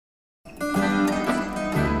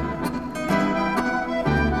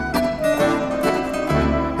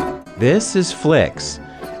This is Flicks,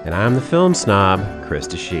 and I'm the film snob,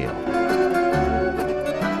 Krista Shield.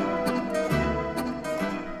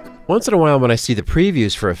 Once in a while when I see the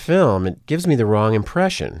previews for a film, it gives me the wrong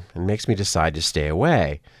impression and makes me decide to stay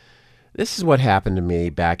away. This is what happened to me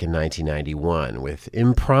back in 1991 with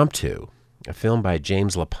Impromptu, a film by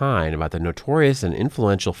James Lapine about the notorious and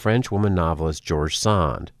influential French woman novelist George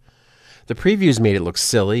Sand. The previews made it look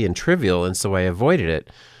silly and trivial, and so I avoided it,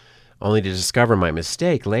 only to discover my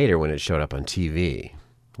mistake later when it showed up on TV.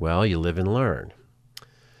 Well, you live and learn.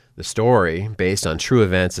 The story, based on true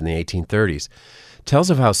events in the 1830s, tells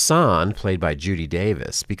of how Sand, played by Judy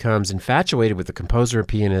Davis, becomes infatuated with the composer and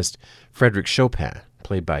pianist Frederic Chopin,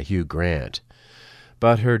 played by Hugh Grant.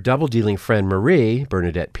 But her double-dealing friend Marie,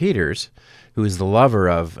 Bernadette Peters, who is the lover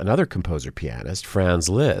of another composer-pianist, Franz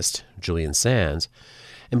Liszt, Julian Sands,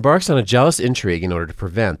 embarks on a jealous intrigue in order to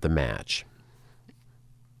prevent the match.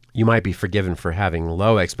 You might be forgiven for having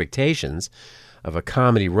low expectations of a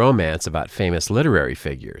comedy romance about famous literary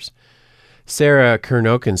figures. Sarah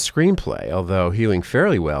Kernockin's screenplay, although hewing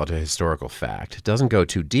fairly well to historical fact, doesn't go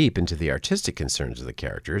too deep into the artistic concerns of the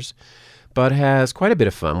characters, but has quite a bit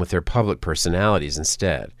of fun with their public personalities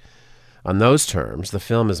instead. On those terms, the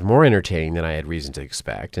film is more entertaining than I had reason to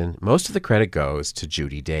expect, and most of the credit goes to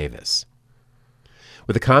Judy Davis.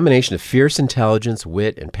 With a combination of fierce intelligence,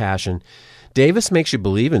 wit, and passion, Davis makes you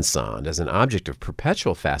believe in Sand as an object of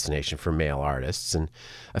perpetual fascination for male artists and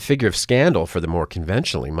a figure of scandal for the more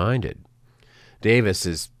conventionally minded. Davis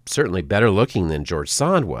is certainly better looking than George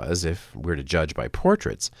Sand was, if we're to judge by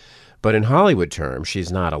portraits, but in Hollywood terms,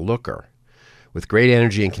 she's not a looker. With great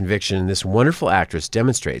energy and conviction, this wonderful actress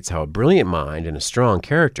demonstrates how a brilliant mind and a strong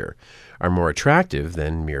character are more attractive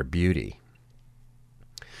than mere beauty.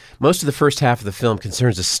 Most of the first half of the film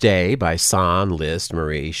concerns a stay by Sand, Liszt,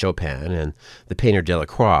 Marie, Chopin, and the painter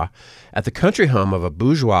Delacroix at the country home of a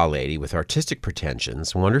bourgeois lady with artistic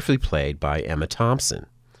pretensions, wonderfully played by Emma Thompson.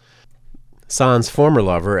 Sand's former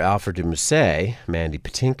lover, Alfred de Musset, Mandy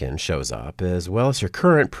Patinkin, shows up, as well as her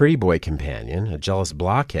current pretty boy companion, a jealous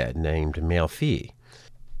blockhead named Melfi.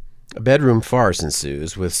 A bedroom farce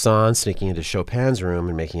ensues, with Sand sneaking into Chopin's room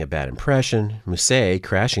and making a bad impression, Musset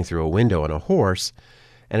crashing through a window on a horse,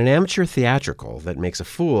 and an amateur theatrical that makes a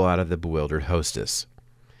fool out of the bewildered hostess.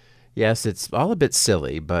 Yes, it's all a bit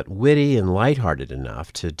silly, but witty and lighthearted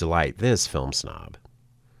enough to delight this film snob.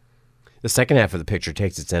 The second half of the picture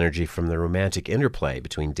takes its energy from the romantic interplay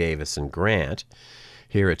between Davis and Grant,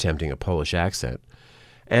 here attempting a Polish accent,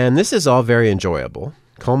 and this is all very enjoyable,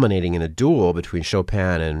 culminating in a duel between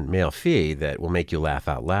Chopin and Melfi that will make you laugh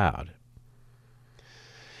out loud.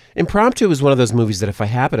 Impromptu is one of those movies that if I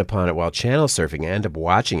happen upon it while channel surfing, I end up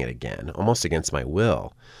watching it again, almost against my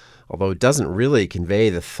will. Although it doesn't really convey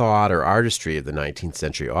the thought or artistry of the 19th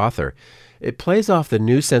century author, it plays off the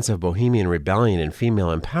new sense of bohemian rebellion and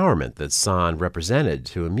female empowerment that Sand represented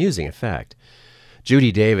to amusing effect.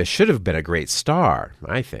 Judy Davis should have been a great star,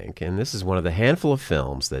 I think, and this is one of the handful of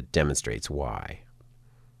films that demonstrates why.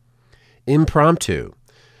 Impromptu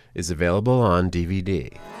is available on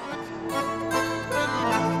DVD.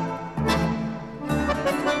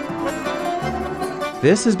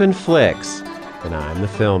 This has been Flicks, and I'm the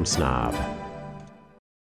film snob.